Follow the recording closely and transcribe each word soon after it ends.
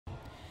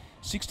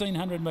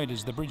1,600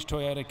 metres, the Bridge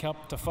Toyota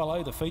Cup to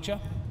follow the feature.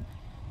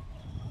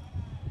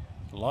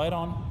 Light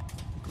on,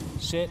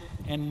 set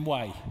and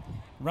way.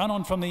 Run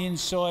on from the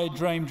inside,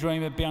 Dream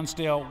Dreamer bounced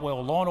out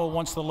well. Lionel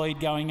wants the lead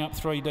going up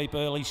 3 deep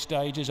early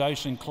stages.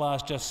 Ocean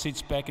Class just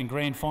sits back and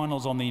Grand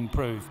Finals on the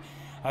improve.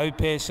 Au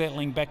Pair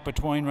settling back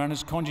between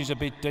runners. Conji's a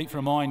bit deep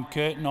from Iron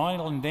Curtain.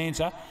 Island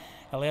Dancer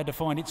allowed to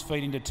find its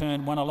feet into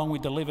turn one along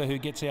with Deliver, who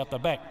gets out the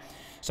back.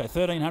 So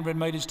 1,300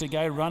 metres to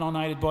go. Run on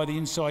aided by the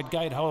inside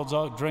gate holds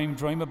Dream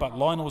Dreamer, but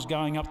Lionel's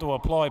going up to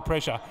apply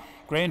pressure.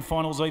 Grand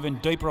Finals even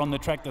deeper on the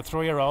track, the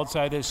 3-year-old.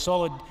 So there's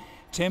solid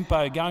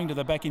tempo going to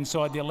the back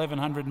inside the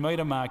 1,100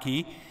 metre mark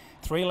here.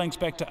 3 lengths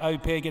back to Au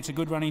Pair, gets a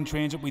good run in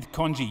transit with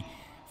Conji.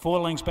 4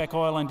 lengths back,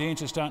 Island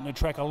Dancer starting to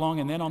track along,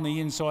 and then on the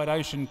inside,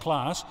 Ocean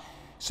Class.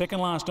 Second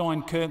last,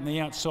 Iron Curtain,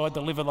 the outside,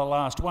 Deliver the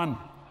last one.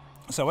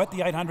 So at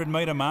the 800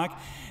 metre mark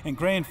and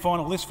Grand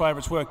Final, this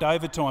favourite's worked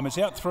overtime. It's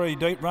out 3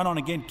 deep, run on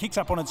again, kicks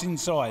up on its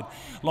inside.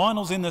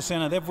 Lionel's in the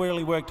centre. They've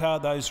really worked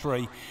hard, those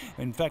 3.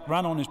 In fact,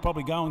 Run On is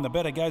probably going the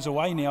better. Goes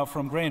away now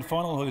from Grand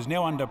Final, who's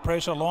now under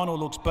pressure. Lionel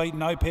looks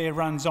beaten. Au Pair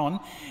runs on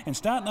and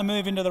starting to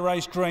move into the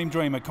race, Dream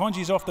Dreamer.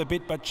 Conji's off the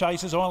bit but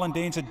chases. Island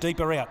Dancer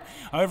deeper out.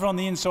 Over on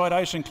the inside,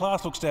 Ocean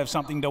Class looks to have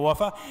something to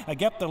offer. A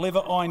gap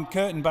Deliver, Iron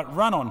Curtain, but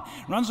Run On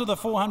runs to the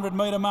 400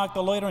 metre mark,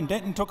 the leader, and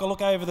Denton took a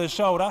look over the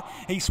shoulder.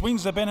 He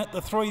swings the Bennett,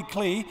 the 3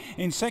 clear.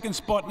 In second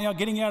spot now,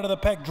 getting out of the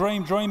pack,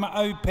 Dream Dreamer,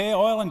 Au Pair,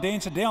 Island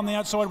Dancer down the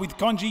outside with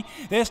Conji.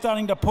 They're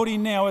starting to put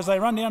in now as they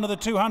run down to the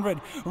 200.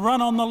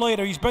 Run On the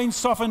leader. He's been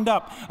softened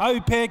up. Au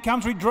Pair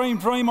comes with Dream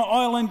Dreamer,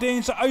 Island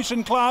Dancer,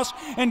 Ocean Class,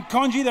 and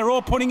Conji. They're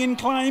all putting in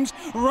claims.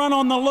 Run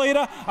On the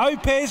leader. Au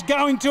Pair's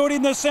going to it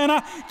in the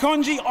centre.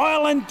 Conji,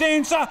 Island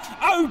Dancer,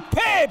 Au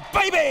Pair,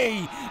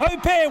 baby! Au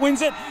Pair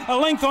wins it. A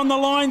length on the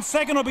line.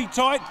 Second will be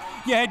tight.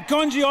 You had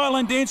Conji,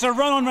 Island Dancer,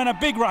 Run On ran a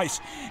big race.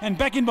 And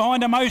back in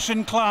behind him,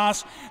 Ocean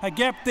Class. A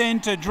gap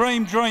then to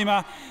Dream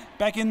Dreamer.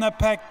 Back in the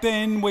pack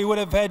then, we would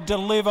have had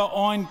Deliver,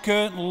 Iron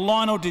Curtain.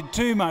 Lionel did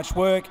too much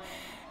work.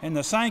 And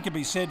the same can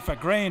be said for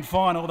Grand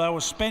Final. They were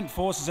spent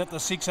forces at the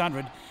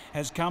 600.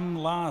 Has come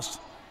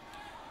last.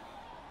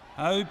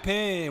 Au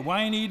Pair,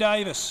 Wayne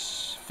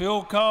Davis,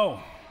 Phil Cole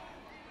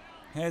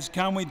has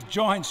come with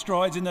giant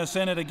strides in the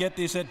centre to get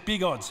this at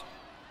big odds.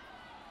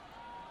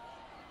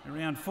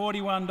 Around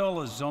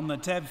 $41 on the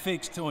tab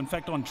fixed, or in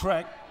fact on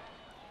track.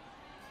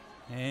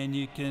 And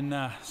you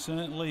can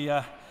certainly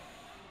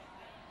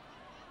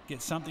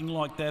get something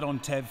like that on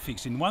tab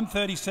fixed. In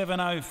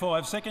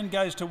 137.05, second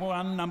goes to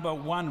number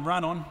 1,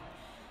 Run On.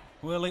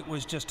 Well, it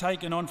was just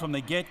taken on from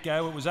the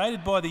get-go. It was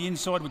aided by the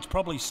inside, which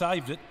probably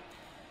saved it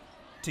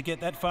to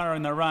get that far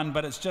in the run,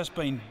 but it's just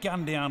been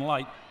gunned down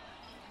late.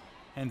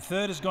 And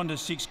third has gone to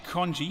 6,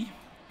 Conji,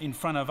 in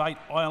front of 8,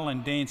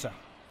 Island Dancer.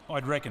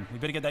 I'd reckon. We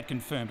better get that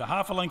confirmed. A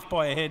half a length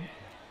by ahead.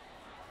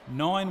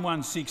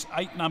 916,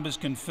 8 numbers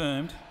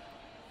confirmed.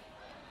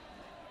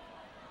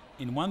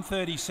 In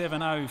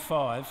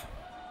 137.05,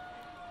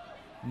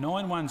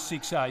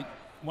 9168,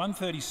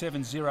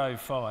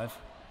 137.05.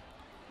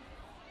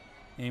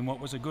 In what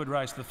was a good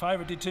race. The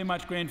favourite did too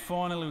much Grand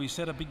Final. He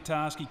set a big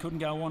task. He couldn't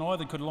go on.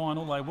 Either could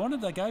Lionel. They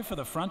wanted to go for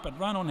the front, but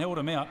Run On held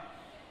him out.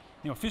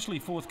 Now officially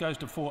fourth goes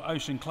to 4,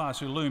 Ocean Class,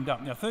 who loomed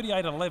up. Now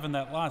 38.11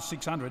 that last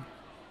 600.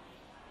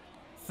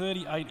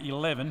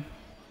 38.11,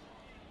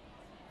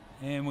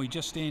 and we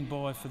just stand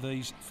by for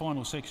these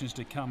final sections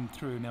to come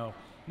through. Now,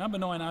 number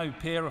 9, Au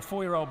Pair, a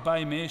 4-year-old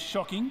bay mare,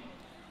 shocking.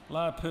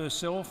 La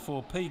Purcell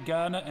for P.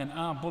 Gardner and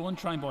R. Bullen,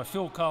 trained by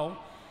Phil Cole,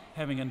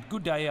 having a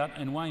good day out,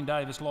 and Wayne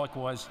Davis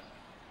likewise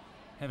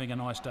having a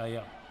nice day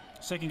out.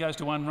 Second goes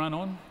to 1, Run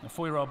On, a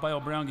 4-year-old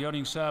Bale Brown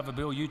gelding, Sava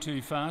Bill, You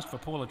Too Fast for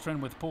Paula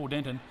Trenworth, Paul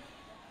Denton.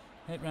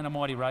 That ran a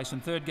mighty race.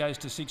 And third goes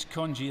to 6,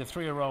 Conji, a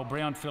 3-year-old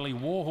brown filly,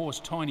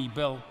 Warhorse Tiny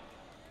Bell.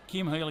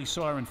 Kim Healy,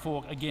 Siren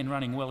Fork, again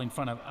running well in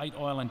front of 8,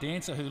 Island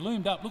Dancer, who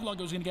loomed up, looked like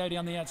it was going to go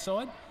down the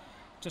outside.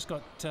 Just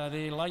got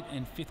there late,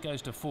 and fifth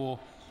goes to 4,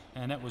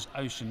 and that was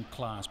Ocean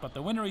Class. But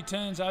the winner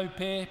returns, Au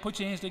Pair. Put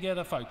your hands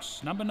together,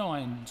 folks. Number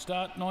 9,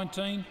 start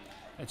 19.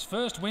 Its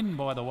first win,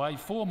 by the way,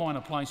 4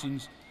 minor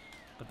placings,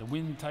 but the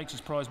win takes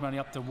its prize money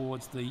up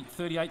towards the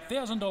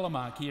 $38,000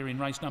 mark here in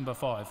race number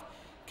 5.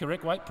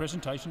 Correct weight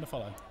presentation to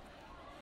follow.